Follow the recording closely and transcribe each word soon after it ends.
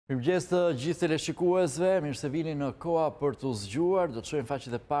Mirëmëngjes të gjithë teleshikuesve, mirë se vini në Koha për të zgjuar. Do të shohim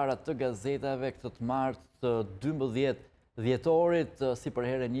faqet e para të gazetave këtë të martë të 12 dhjetorit, si për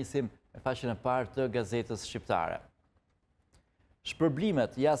herë nisim me faqen e parë të gazetës shqiptare.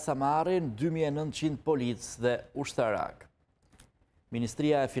 Shpërblimet jasa marrin 2900 policë dhe ushtarak.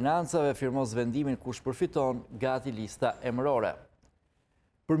 Ministria e Financave firmos vendimin kush përfiton gati lista emërore.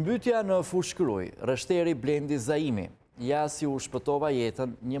 Përmbytja në Fushkruj, rreshteri Blendi Zaimi. Ja si u shpëtova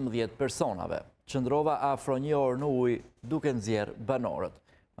jetën 11 personave. Qëndrova afro 1 orë në ujë duke nxjerrë banorët.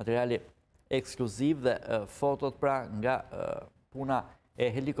 Materiali ekskluziv dhe fotot pra nga puna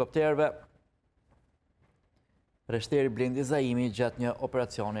e helikopterëve. Rreshteri Blendi Zaimi gjatë një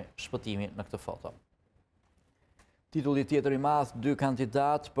operacioni shpëtimi në këtë foto. Titulli tjetër i madh, 2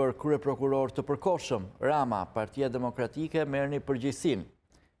 kandidat për kryeprokuror të përkohshëm. Rama, Partia Demokratike merrni përgjegjësinë.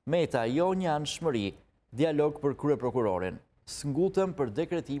 Meta, jo një anshmëri. Dialog për kryeprokurorin. S'ngutëm për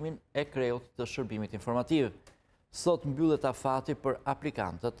dekretimin e kreut të shërbimit informativ. Sot mbyllet afati për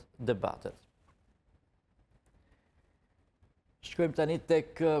aplikantët debatet. Shkojmë tani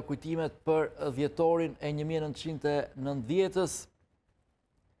tek kujtimet për dhjetorin e 1990-ës.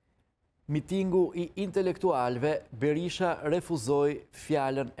 Mitingu i intelektualve, Berisha refuzoi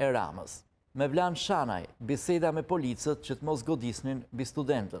fjalën e Ramës. Me Vlan Shanaj, biseda me policët që të mos godisnin mbi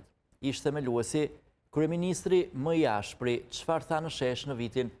studentët. Ishte meluesi Kryeministri më i ashpri, çfarë tha në shesh në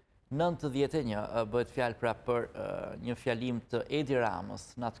vitin 91, bëhet fjalë pra për një fjalim të Edi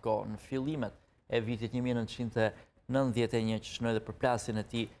Ramës në atë kohë, në fillimet e vitit 1991, që shënoi dhe përplasjen e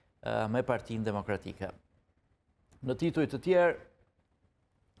tij me Partinë Demokratike. Në tituj të tjerë,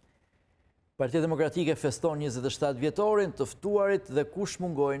 Partia Demokratike feston 27 vjetorin të ftuarit dhe kush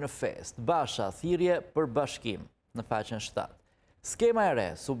mungoi në fest. Basha, thirrje për bashkim në faqen 7. Skema e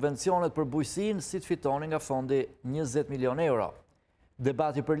re, subvencionet për bujqësinë si të fitoni nga fondi 20 milion euro.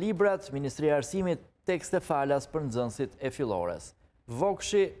 Debati për librat, Ministria e Arsimit, tekste falas për nxënësit e fillores.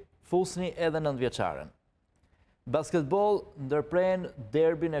 Vokshi, fusni edhe 9 vjeçaren. Basketbol, ndërpren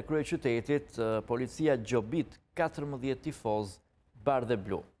derbin e kryeqytetit, policia gjobit 14 tifoz bardhë dhe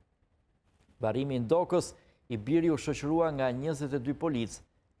blu. Varrimi i Ndokës, i biri u shoqërua nga 22 policë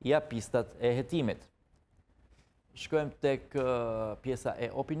ja pistat e hetimit. Shkojmë tek pjesa e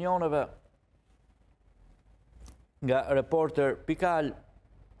opinioneve. Nga Reporter Pikal,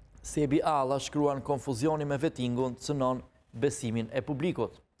 Sebi Alla shkruan konfuzioni me vetingun cënon besimin e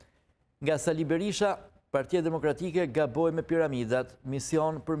publikut. Nga Sali Berisha, Partia Demokratike gaboi me piramidat,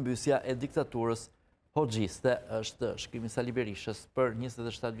 mision përmbysja e diktaturës hoxhiste, është shkrimi Sali Berishës për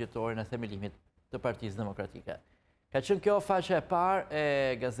 27 vjetorin e themelimit të Partisë Demokratike. Ka qenë kjo faqja e parë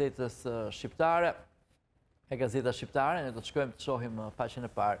e gazetës shqiptare. Ne do të shkojmë të shohim faqen e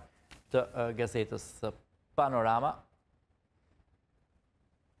parë të gazetës Panorama.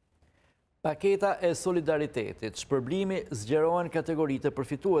 Paketa e solidaritetit, shpërblimi zgjerohen kategoritë e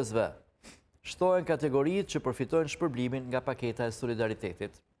përfituesve. Shtohen kategoritë që përfitojnë shpërblimin nga paketa e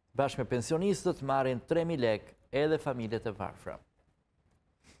solidaritetit. Bashkë me pensionistët marrin 3.000 lekë edhe familjet e varfra.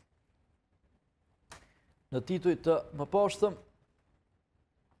 Në tituj të më poshtëm,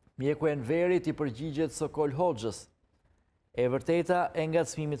 mjeku e Enverit i përgjigjet Sokol Hoxhës. E vërteta e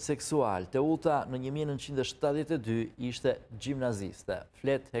ngacmimit seksual. Teuta në 1972 ishte gjimnaziste.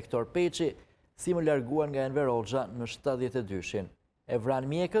 Flet Hektor Peçi, si më larguan nga Enver Hoxha në 72-shin. E vran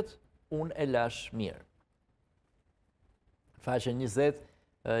mjekët, unë e lash mirë. Faqen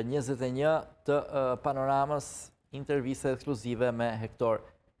 21 të Panoramës, intervista ekskluzive me Hektor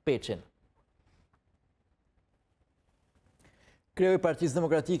Peçin. Kreu i Partisë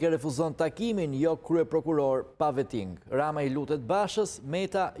Demokratike refuzon takimin, jo kryeprokuror pa veting. Rama i lutet Bashës,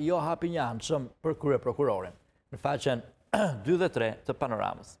 Meta jo hapi një anshëm për kryeprokurorin. Në faqen 2 dhe 3 të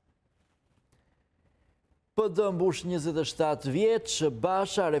Panoramës. PD mbush 27 vjeç,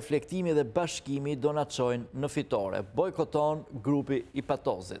 Basha, reflektimi dhe bashkimi do na çojnë në fitore. Bojkoton grupi i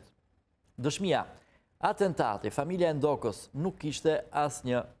Patozit. Dëshmia, atentati, familja e Ndokës nuk kishte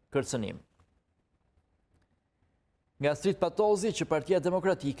asnjë kërcënim. Nga Strit Patozi që Partia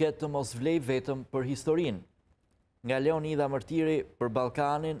Demokratike të mos vlej vetëm për historinë. Nga Leonida Mërtiri për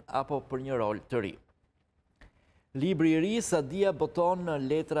Ballkanin apo për një rol të ri. Libri i ri, Sadia boton në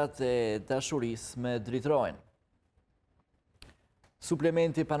letrat e dashurisë me dritrojnë.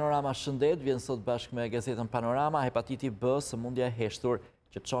 Suplementi Panorama Shëndet vjen sot bashkë me gazetën Panorama, hepatiti B, sëmundja e heshtur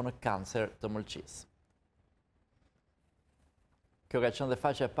që çon në kancer të mëlçisë. Kjo ka qenë dhe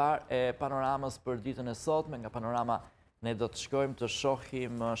faqja e parë e Panoramës për ditën e sotme. Nga Panorama ne do të shkojmë të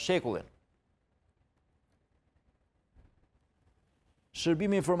shohim shekullin.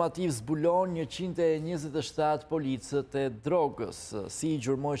 Shërbimi informativ zbulon 127 policët e drogës. Si i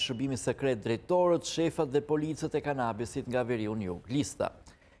gjurmoj shërbimi sekret drejtorët, shefat dhe policët e kanabisit nga Veriu Jug. Lista.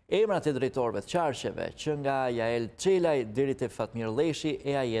 Emrat e drejtorëve të qarqeve, që nga Jael Çelaj deri te Fatmir Lleshi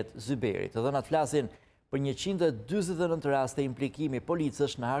e Ajet Zyberi. Të dhënat flasin për 149 raste implikimi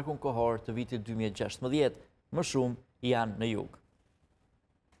policësh në harkun kohor të vitit 2016, më shumë janë në jug.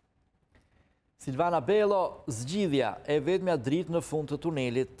 Silvana Bello, zgjidhja e vetmja dritë në fund të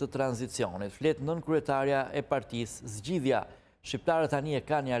tunelit të tranzicionit. Flet nënkryetaria e partisë Zgjidhja. Shqiptarët tani e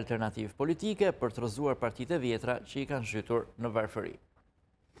kanë një alternativë politike për të rrëzuar partitë e vjetra që i kanë zhytur në varfëri.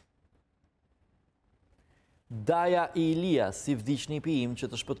 Daja i Ilia si vdiq Shtypi im që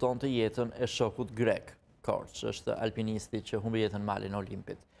të shpëton të jetën e shokut grek. Korç është alpinisti që humbi jetën malin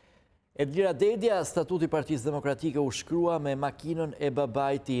Olimpit. Edlira Dedja, statuti Partisë Demokratike u shkrua me makinën e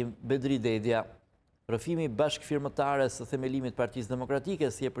babait tim, Bedri Dedja. Rrëfimi bashkëfirmëtare së themelimit Partisë Demokratike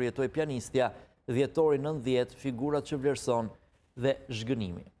si e përjetoi pianistja, dhjetori 90, figurat që vlerëson dhe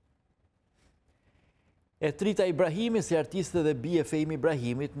zhgënimi. E trita Ibrahimi si artiste dhe bie Fejmi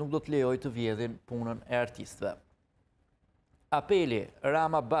Ibrahimit nuk do të lejoj të vjedhin punën e artistëve. Apeli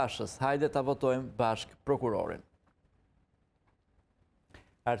Rama Bashës, hajde ta votojmë bashk prokurorin.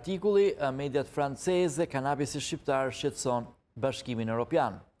 Artikulli mediat franceze, kanabisi shqiptar shqetëson Bashkimin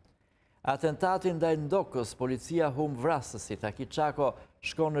Evropian. Atentatin ndaj Ndokës, policia humb vrasësit. Aki Çako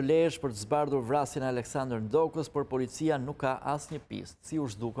shkon në Lezhë për të zbardhur vrasjen e Aleksandër Ndokës, por policia nuk ka asnjë pistë, si u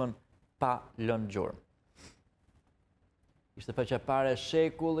zhdukën pa lënë gjurmë. Ishte faqja e parë e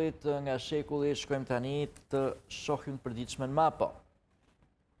shekullit, nga shekulli shkojmë tani të shohim të përditshmen Mapo.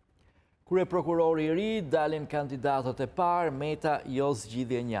 Krye prokurori i ri, dalin kandidatët e parë, meta jo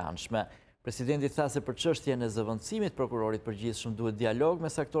zgjidhje e njanshme. Presidenti tha se për çështjen e zëvendësimit prokurorit përgjithshëm duhet dialog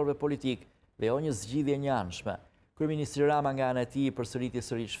mes aktorëve politik dhe jo një zgjidhje e njanshme. Kryeministri Rama nga ana e tij përsëriti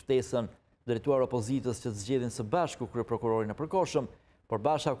sërish ftesën drejtuar opozitës që të zgjedhin së bashku kryeprokurorin në përkohshëm, por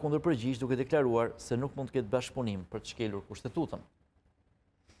Basha kundërpërgjigj duke deklaruar se nuk mund të ketë bashkëpunim për të shkelur kushtetutën.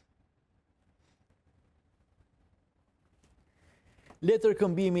 Letër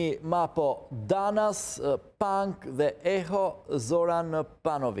këmbimi Mapo Danas, Pank dhe Eho Zoran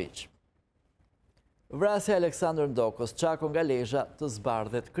Panović. Vrasja Aleksandër Ndokës, Çako nga Lezhë të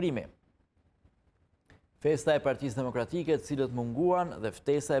zbardhet krimi. Festa e Partisë Demokratike, cilët munguan dhe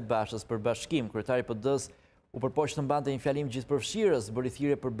ftesa e Bashës për bashkim. Kryetari PD-s u përpoq të mbante një fjalim gjithëpërfshirës, bëri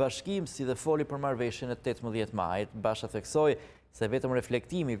thirrje për bashkim, si dhe foli për marrëveshjen e 18 majit. Basha theksoi se vetëm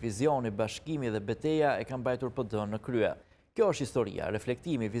reflektimi, vizioni, bashkimi dhe betejë e kanë mbajtur PD-n në krye. Kjo është historia,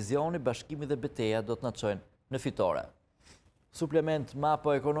 reflektimi, vizioni, bashkimi dhe betejë do të na çojnë në fitore. Suplement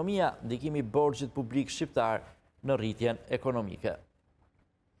Mapo Ekonomia, ndikimi i borxhit publik shqiptar në rritjen ekonomike.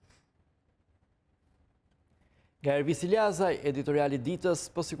 Nga Ervisi Ljazaj, editoriali Ditës,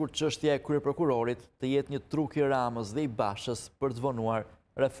 po sikur çështja e kryeprokurorit të jetë një truk i Ramës dhe i Bashës për të vonuar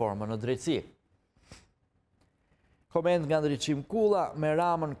reformën në drejtësi. Koment nga Ndriçim Kulla, me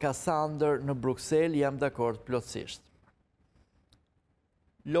Ramën Kasandër në Bruksel jam dakord plotësisht.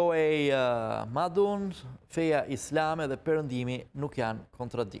 Lojej Madun, feja islame dhe perëndimi nuk janë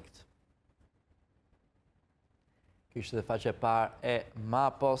kontradikt. Kishte dhe faqe parë e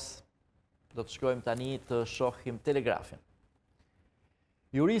Mapos. Do të shkojmë tani të shohim Telegrafin.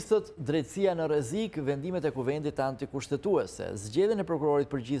 Juristët, drejtësia në rrezik, vendimet e kuvendit antikushtetuese. Zgjedhjen e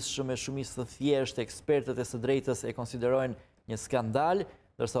prokurorit përgjithshëm me shumicë të thjeshtë, ekspertët e së drejtës e konsiderojnë një skandal,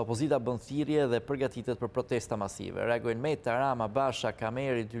 ndërsa opozita bën thirrje dhe përgatitet për protesta masive. Reagojnë Meta, Rama, Basha,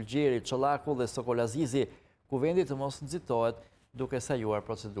 Kameri, Dylgjeri, Çollaku dhe Sokolazizi, kuvendi të mos nxitohet duke sajuar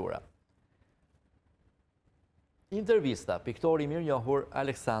procedura. Intervista, piktori mirënjohur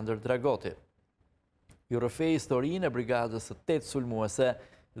Aleksandër Dragoti. Ju rrëfej historinë e brigadës së 8 sulmuese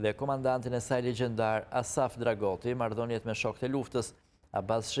dhe komandantin e saj legjendar Asaf Dragoti, marrëdhëniet me shokët e luftës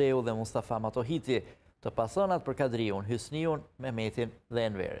Abbas Shehu dhe Mustafa Matohiti, të pasonat për Kadriun, Hysniun, Mehmetin dhe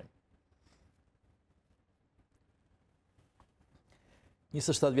Enverin.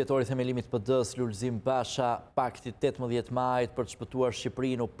 27 vjetori themelimit PD-s Lulzim Basha, pakti 18 majit për të shpëtuar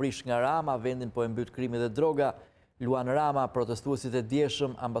Shqipërinë u prish nga Rama, vendin po e mbyt krimi dhe droga. Luan Rama, protestuesit e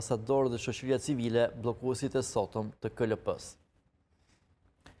djeshëm, ambasadorë dhe shoqëria civile, bllokuesit e sotëm të KLP-s.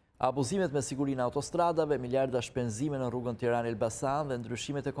 Abuzimet me sigurinë autostradave, miliarda shpenzime në rrugën Tiranë-Elbasan dhe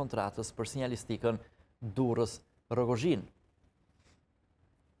ndryshimet e kontratës për sinjalistikën Durrës-Rogozhin.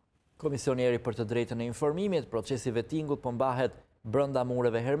 Komisionieri për të drejtën e informimit, procesi vettingut po mbahet brenda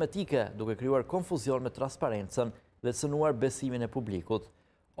mureve hermetike, duke krijuar konfuzion me transparencën dhe cënuar besimin e publikut.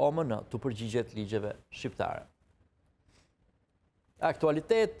 OMN të përgjigjet ligjeve shqiptare.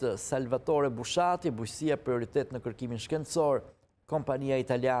 Aktualitet, Salvatore Bushati, bujqësia prioritet në kërkimin shkencor, Kompania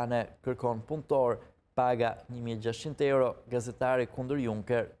italiane kërkon punëtor, paga 1.600 euro, gazetari kundër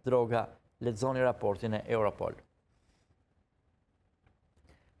Juncker, droga, lexoni raportin e Europol.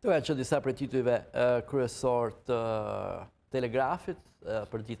 Të që disa prej titujve kryesor të Telegrafit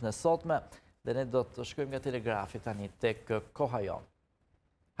për ditën e sotme, dhe ne do të shkojmë nga Telegrafi tani tek Koha jon.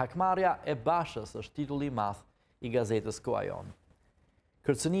 Hakmarrja e Bashës është titulli i madh i gazetës Koha jon.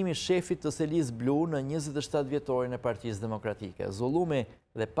 Kërcënimi shefit të Selis Blu në 27 vjetorin e Partisë Demokratike. Zullumi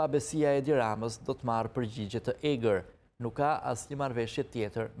dhe pabesia e Edi Ramës do të marrë përgjigje të egër. Nuk ka asnjë marrëveshje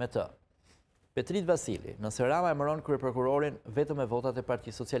tjetër me të. Petrit Vasili, nëse Rama emëron kryeprokurorin vetëm me votat e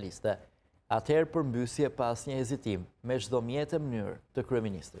Partisë Socialiste, atëherë përmbysje pa asnjë hezitim me çdo mjet e mënyrë të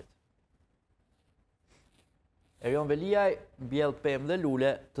kryeministrit. Erion Veliaj mbjell pemë dhe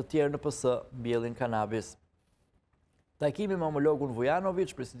lule, të tjerë në PS mbjellin kanabis. Takimi me homologun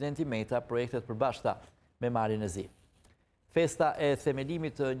Vujanović, presidenti Meta, projektet përbashkëta me marrjen e zi. Festa e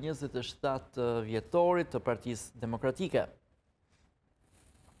themelimit të 27 vjetorit të Partisë Demokratike.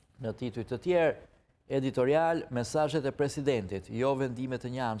 Në tituj të tjerë, editorial, mesazhet e presidentit, jo vendime të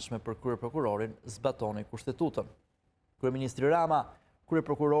njanshme për kryeprokurorin, zbatoni kushtetutën. Kryeministri Rama,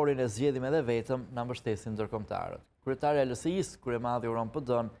 kryeprokurorin e zgjedhim edhe vetëm, na mbështesin ndërkombëtarët. Kryetari e LSI-s, kryemadhi uron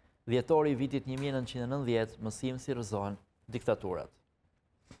PD-n, dhjetori i vitit 1990, mësim si rrëzohen diktaturat.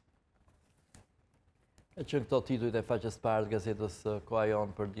 E që në këto titujt e faqes parë të gazetës Koha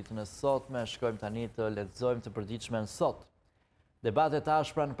jon për ditën e sotme, shkojmë tani të lexojmë të përditshme në sot. Debatet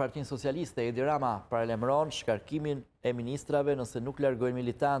ashpra në Partinë Socialiste, Edi Rama paralajmëron shkarkimin e ministrave nëse nuk largojnë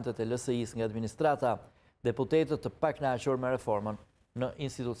militantët e LSI-s nga administrata, deputetët të pakënaqur me reformën në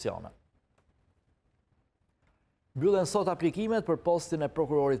institucione. Mbyllen sot aplikimet për postin e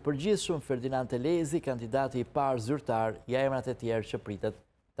prokurorit përgjithshëm. Ferdinand Telezi, kandidati i parë zyrtar, ja emrat e tjerë që pritet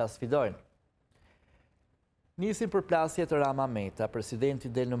ta sfidojnë. Nisin përplasje të Rama Meta,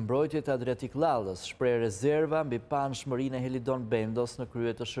 presidenti del në mbrojtje të Adriatik Lallës, shpreh rezerva mbi panshmërinë e Helidon Bendos në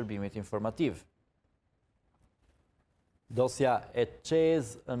krye të shërbimit informativ. Dosja e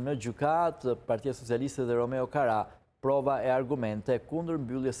Qez në gjykat, Partia Socialiste dhe Romeo Kara, prova e argumente kundër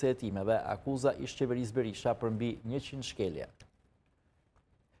mbylljes së hetimeve, akuza ish qeverisë Berisha për mbi 100 shkelje.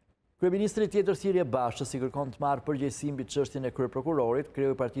 Kryeministri tjetër thirrje Bashës i kërkon të marrë përgjegjësi mbi çështjen e kryeprokurorit,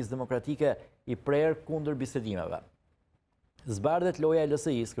 kreu i Partisë Demokratike i prerë kundër bisedimeve. Zbardhet loja e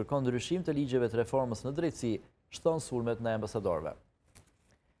LSI-s, kërkon ndryshim të ligjeve të reformës në drejtësi, shton sulmet në ambasadorëve.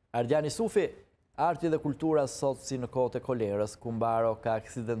 Ardiani Sufi, arti dhe kultura sot si në kohët e kolerës, ku Mbaro ka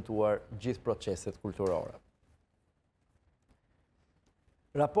aksidentuar gjithë proceset kulturore.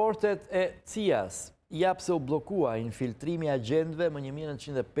 Raportet e CIA-s jap se u blokua infiltrimi i agjentëve më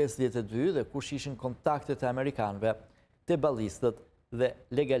 1952 dhe kush ishin kontaktet e amerikanëve, te ballistët dhe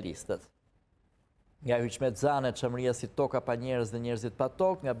legalistët. Nga Hyçmet Zane, çamëria si toka pa njerëz dhe njerëzit pa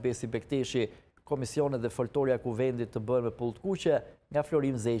tokë, nga Besi Bekteshi, komisionet dhe foltorja kuvendit të bërë me pull të kuqe, nga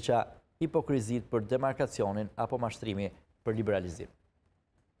Florim Zeqa, hipokrizit për demarkacionin apo mashtrimi për liberalizim.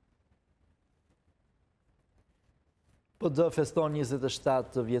 PD feston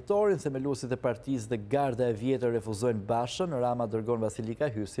 27 vjetorin, themeluesit e partisë dhe garda e vjetër refuzojnë Bashën, Rama dërgon Vasilika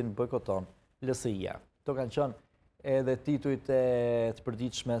Hysin, bojkoton LSI-ja. Këto kanë qenë edhe titujt e të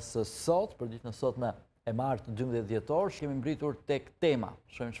përditshmes sot, për ditën e sotme e martë 12 dhjetor, kemi mbritur tek tema.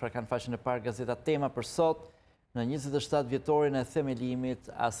 Shohim çfarë kanë faqen e parë gazeta Tema për sot. Në 27 vjetorin e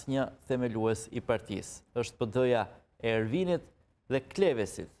themelimit, asnjë themelues i partisë. Është PD-ja e Ervinit dhe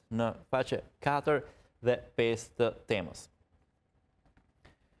Klevesit në faqe 4 dhe 5 të Temës.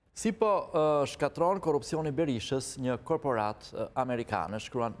 Si po shkatron korrupsioni Berishës një korporat amerikane,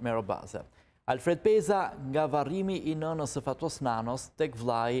 shkruan Merobaze. Alfred Peza nga varrimi i nënës së Fatos Nanos tek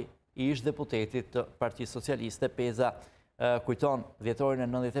vllai i ish deputetit të Partisë Socialiste. Peza kujton dhjetorin e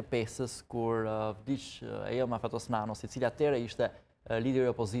 95-s kur vdiq Ejoma Fatos Nanos, i cili atëherë ishte lideri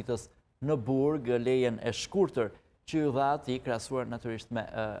i opozitës në burg, lejen e shkurtër që ju dha ati, krahasuar natyrisht me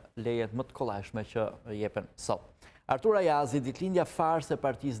lejet më të kollajshme që jepen sot. Artur Ajazi, ditëlindja farsë e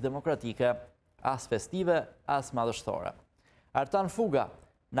Partisë Demokratike, as festive, as madhështore. Artan Fuga,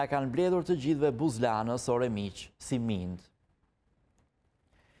 na kanë mbledhur të gjithëve buzlanës, ore miq, si mind.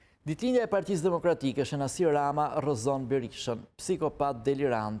 Ditëlindja e Partisë Demokratike, Shenasi Rama rrëzon Berishën, psikopat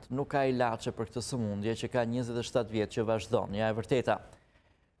delirant, nuk ka ilaçe për këtë sëmundje që ka 27 vjet që vazhdon, ja e vërteta.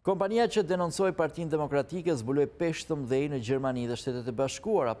 Kompania që denoncoi Partinë Demokratike zbuloi peshë të mëdhej në Gjermani dhe Shtetet e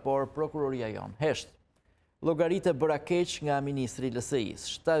Bashkuara, por prokuroria jon hesht. Llogaritë bëra keq nga ministri i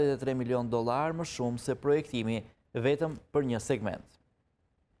LSI-s, $73 milion më shumë se projektimi vetëm për një segment.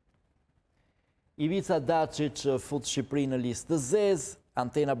 Ivica Dačić fut Shqipërinë në listë të zezë,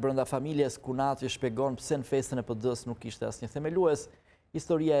 antena brenda familjes, Kunati shpjegon pse në festën e PD-s nuk ishte asnjë themelues,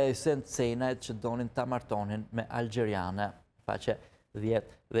 historia e Hysent Cenajt që donin ta martonin me algjeriane. Faqe 10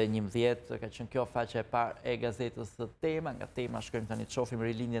 dhe 11, ka qenë kjo faqe e parë e gazetës Tema, nga Tema shkojmë tani të shohim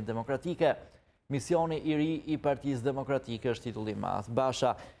rilindjen demokratike. Misioni i ri i Partisë Demokratike është titulli i madh.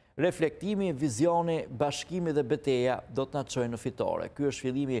 Basha, reflektimi, vizioni, bashkimi dhe beteja do të na çojnë në fitore. Ky është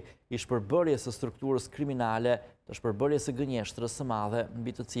fillimi i shpërbërjes së strukturës kriminale, të shpërbërjes së gënjeshtrës së madhe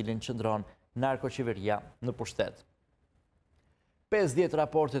mbi të cilin qëndron narkoqeveria në pushtet. 50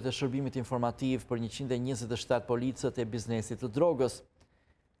 raportet e shërbimit informativ për 127 policët e biznesit të drogës.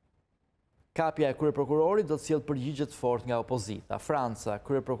 Kapja e kryeprokurorit do të sjellë përgjigje të fortë nga opozita. Franca,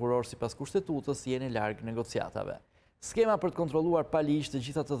 kryeprokuror sipas kushtetutës jeni larg negociatave. Skema për të kontrolluar pa ligj të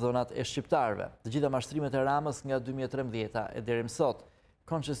gjitha të dhënat e shqiptarëve. Të gjitha mashtrimet e Ramës nga 2013 e deri më sot.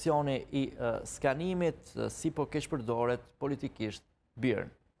 Koncesioni i skanimit si po keq përdoret politikisht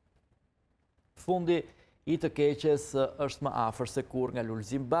birën. Fundi i të keqes është më afër se kur nga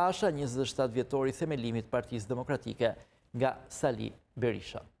Lulzim Basha, 27 vjetori themelimit Partisë Demokratike nga Sali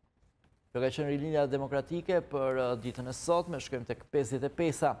Berisha. Kjo ka qenë rilindja demokratike për ditën e sotme, shkojmë tek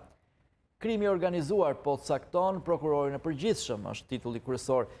 55-a. Krimi organizuar po të cakton prokurorin e përgjithshëm, është titulli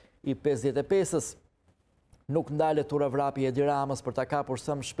kryesor i 55-s. Nuk ndalet tura vrapi Edi Ramës për ta kapur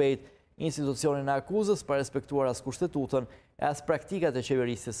sa më shpejt institucionin e akuzës, pa respektuar as kushtetutën e as praktikat e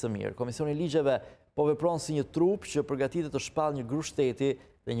qeverisjes së mirë. Komisioni i ligjeve po vepron si një trup që përgatitet të shpallë një grushteti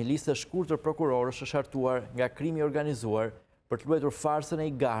dhe një listë e shkurtër prokurorësh është hartuar nga krimi organizuar për të luajtur farsën e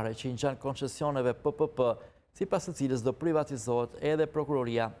igare që i ngjan koncesioneve PPP, sipas të cilës do privatizohet edhe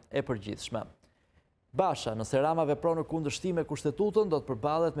prokuroria e përgjithshme. Basha, nëse Rama vepron në kundërshtim me kushtetutën, do të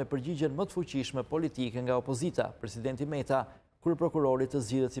përballet me përgjigjen më të fuqishme politike nga opozita. Presidenti Meta, kryeprokurorit të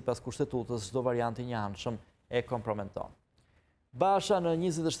zgjidhet sipas kushtetutës, çdo variant i njëanshëm e komprometon. Basha, në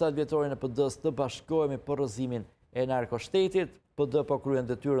 27 vjetorin e PD-s të bashkohemi për rrëzimin e narkoshtetit, PD po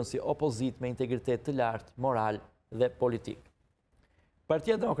kryen detyrën si opozit me integritet të lartë, moral dhe politik.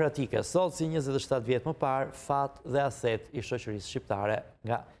 Partia Demokratike, sot si 27 vjet më parë, fat dhe aset i shoqërisë shqiptare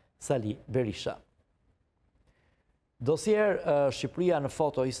nga Sali Berisha. Dosier Shqipëria në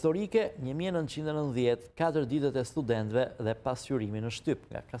foto historike, 1990, 4 ditët e studentëve dhe pasqyrimi në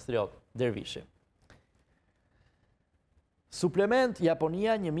Shtyp nga Kastriot Dervishi. Suplement,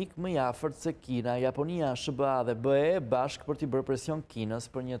 Japonia një mik më i afërt se Kina. Japonia, SBA dhe BE bashkë për t'i bërë presion Kinës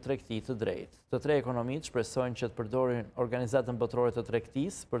për një tregti të drejtë. Të tre ekonomitë shpresojnë që të përdorin Organizatën Botërore të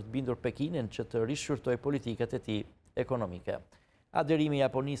Tregtisë për të bindur Pekinin që të rishqyrtojë politikat e tij ekonomike. Aderimi i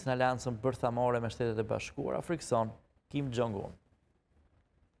Japonisë në aleancën bërthamore me Shtetet e Bashkuara frikson Kim Jong-un.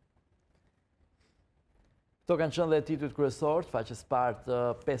 Këto kanë qenë dhe titujt kryesorë të faqes parë të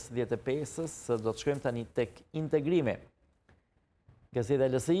 55-s, do të shkojmë tani tek integrimi. Gazeta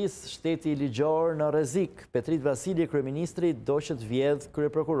e LSI-s, shteti ligjor në rrezik. Petrit Vasili, kryeministri, do që të vjedh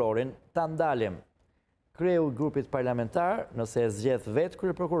kryeprokurorin ta ndalim. Kreu i grupit parlamentar, nëse e zgjedh vetë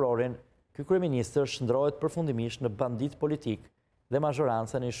kryeprokurorin, ky kryeministër shndrohet përfundimisht në bandit politik dhe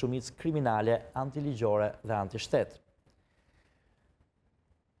mazhorancën e shumicë kriminale, antiligjore dhe antishtet.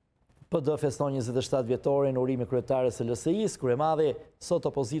 PD feston 27 vjetorin urimi kryetares së LSI-s, kryemadhi, sot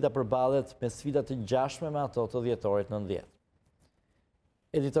opozita përballet me sfida të ngjashme me ato të dhjetorit 90.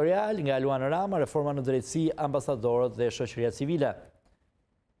 Editorial nga Luan Rama, reforma në drejtësi, ambasadorët dhe shoqëria civile.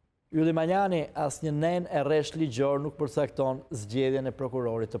 Ylli Manjani, asnjë nen e rresht ligjor nuk përcakton zgjedhjen e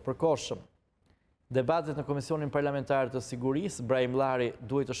prokurorit të përkohshëm. Debatet në Komisionin Parlamentar të Sigurisë, Brahim Llari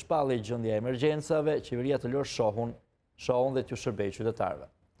duhet të shpallë gjendja e emergjencave, qeveria të lërë shohun dhe t'ju shërbejë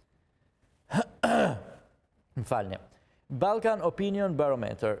qytetarëve. Më falni. Balkan Opinion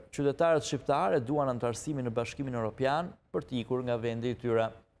Barometer. Qytetarët shqiptarë duan anëtarësimin në Bashkimin Evropian për të ikur nga vendi i tyre.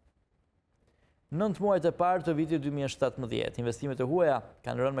 9 muajt e parë të vitit 2017, investimet e huaja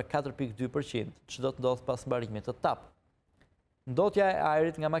kanë rënë me 4.2%, që do të ndodhë pas mbarimit të TAP. Ndotja e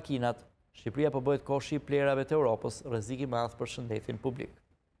ajrit nga makinat, Shqipëria po bëhet koshi i plerave të Europës, rrezik i madh për shëndetin publik.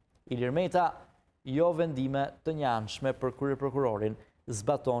 Ilir Meta, jo vendime të njëanshme për kryeprokurorin,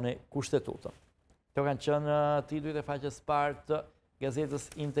 zbatoni kushtetutën. Këto kanë qenë titujt e faqes parë të gazetës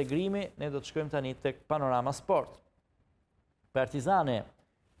Integrimi. Ne do të shkojmë tani tek Panorama Sport. Partizani,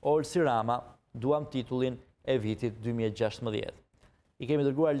 Olsi Rama, duam titullin e vitit 2016. I kemi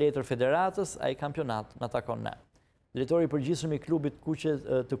dërguar letër federatës, ai kampionat na takon ne. Drejtori i përgjithshëm i klubit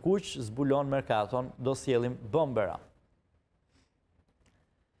të Kuq zbulon merkaton, do sjellim bombera.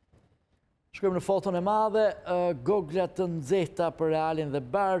 Shkojmë në foton e madhe, gogla të nxehta për Realin dhe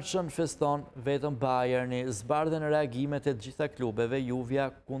Barçën, feston vetëm Bayerni, zbardhen reagimet e gjitha klubeve, Juvja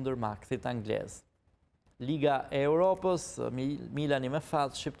kundër Makthit anglez. Liga e Europës, Milani me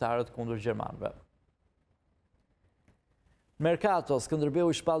fat, shqiptarët kundër gjermanëve. Mercato, Skënderbeu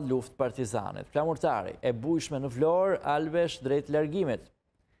i shpall luftë Partizanit. Flamurtari e bujshme në Vlorë, Alvesh drejt largimit.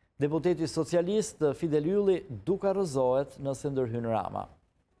 Deputeti socialist Fidel Ylli duka rrëzohet nëse ndërhyn Rama.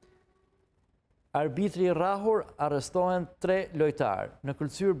 Arbitri rrahur arrestohen 3 lojtarë. Në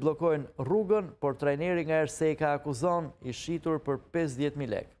Këlqyr bllokojnë rrugën, por trajneri nga Erseka akuzon i shitur për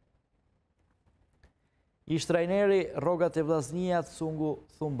 50.000 lekë. Ish trajneri Rrogat e Vllaznia Cungu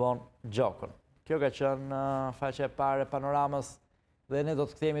thumbon gjokën. Kjo ka qenë faqja e parë e Panoramës dhe ne do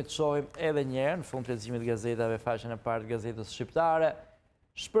të kthehemi të shohim edhe një herë në fund të leximit të gazetave faqen e parë të gazetës shqiptare.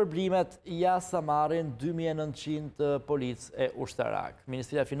 Shpërblimet jasa marrin 2900 polic e ushtarak.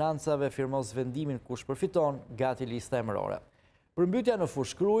 Ministria e Financave firmos vendimin kush përfiton, gati lista emërore. Përmbytja në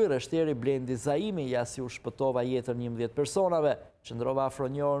Fushkruj, rreshtjeri Blendi Zaimi jasi u shpëtova jetën 11 personave, qëndrova afro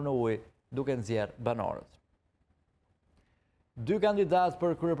një orë në ujë, duke nxjerr banorët. 2 kandidatë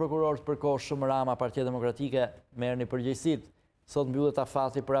për kryeprokurorët për kohë shumë Rama, Partia Demokratike merr një përgjegjësit. Sot mbyllet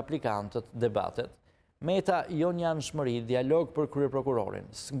afati për aplikantët, debatet. Meta jo një anshmëri, dialog për kryeprokurorin.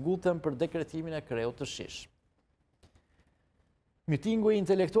 Ngutëm për dekretimin e kreut të shish. Mitingu i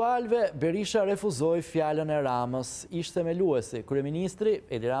intelektualëve, Berisha refuzoi fjalën e Ramës. Ishte meluesi, kryeministri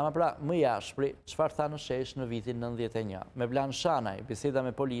Edi Rama pra më i ashpri, çfarë tha në shesh në vitin 91. Me Blan Shanaj, biseda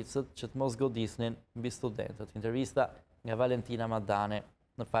me policët që të mos godisnin mbi studentët. Intervista nga Valentina Madane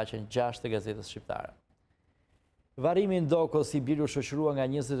në faqen 6 të gazetës shqiptare. Varimi ndokos i biru shoqërua nga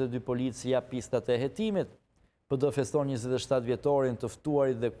 22 policia pistat e hetimit. PD feston 27 vjetorin të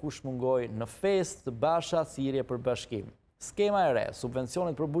ftuarit dhe kush mungoj në fest, Basha thirrje për bashkim. Skema e re,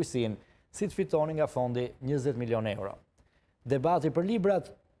 subvencionet për bujqësinë, si të fitoni nga fondi 20 milion euro. Debati për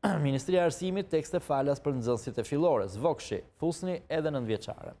librat, Ministria e Arsimit tekste falas për nxënësit e fillores, Vokshi, fusni edhe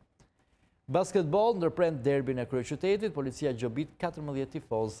 9-vjeçare. Basketball, ndërprend derbin e kryeqytetit, policia gjobit 14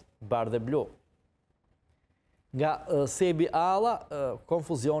 tifoz bardhë dhe blu. Nga Sebi Alla,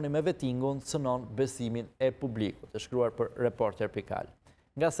 konfuzioni me vetingun cënon besimin e publikut, e shkruar për Reporter Pikal.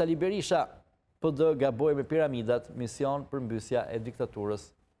 Nga Sali Berisha, PD gaboj me piramidat, mision për mbysja e diktaturës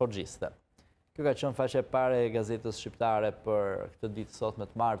hoxhiste. Kjo ka qenë faqja e parë e gazetës shqiptare për këtë ditë sot me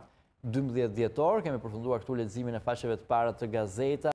të martë 12 dhjetor. Kemi përfunduar këtu leximin e faqeve të para të gazeta.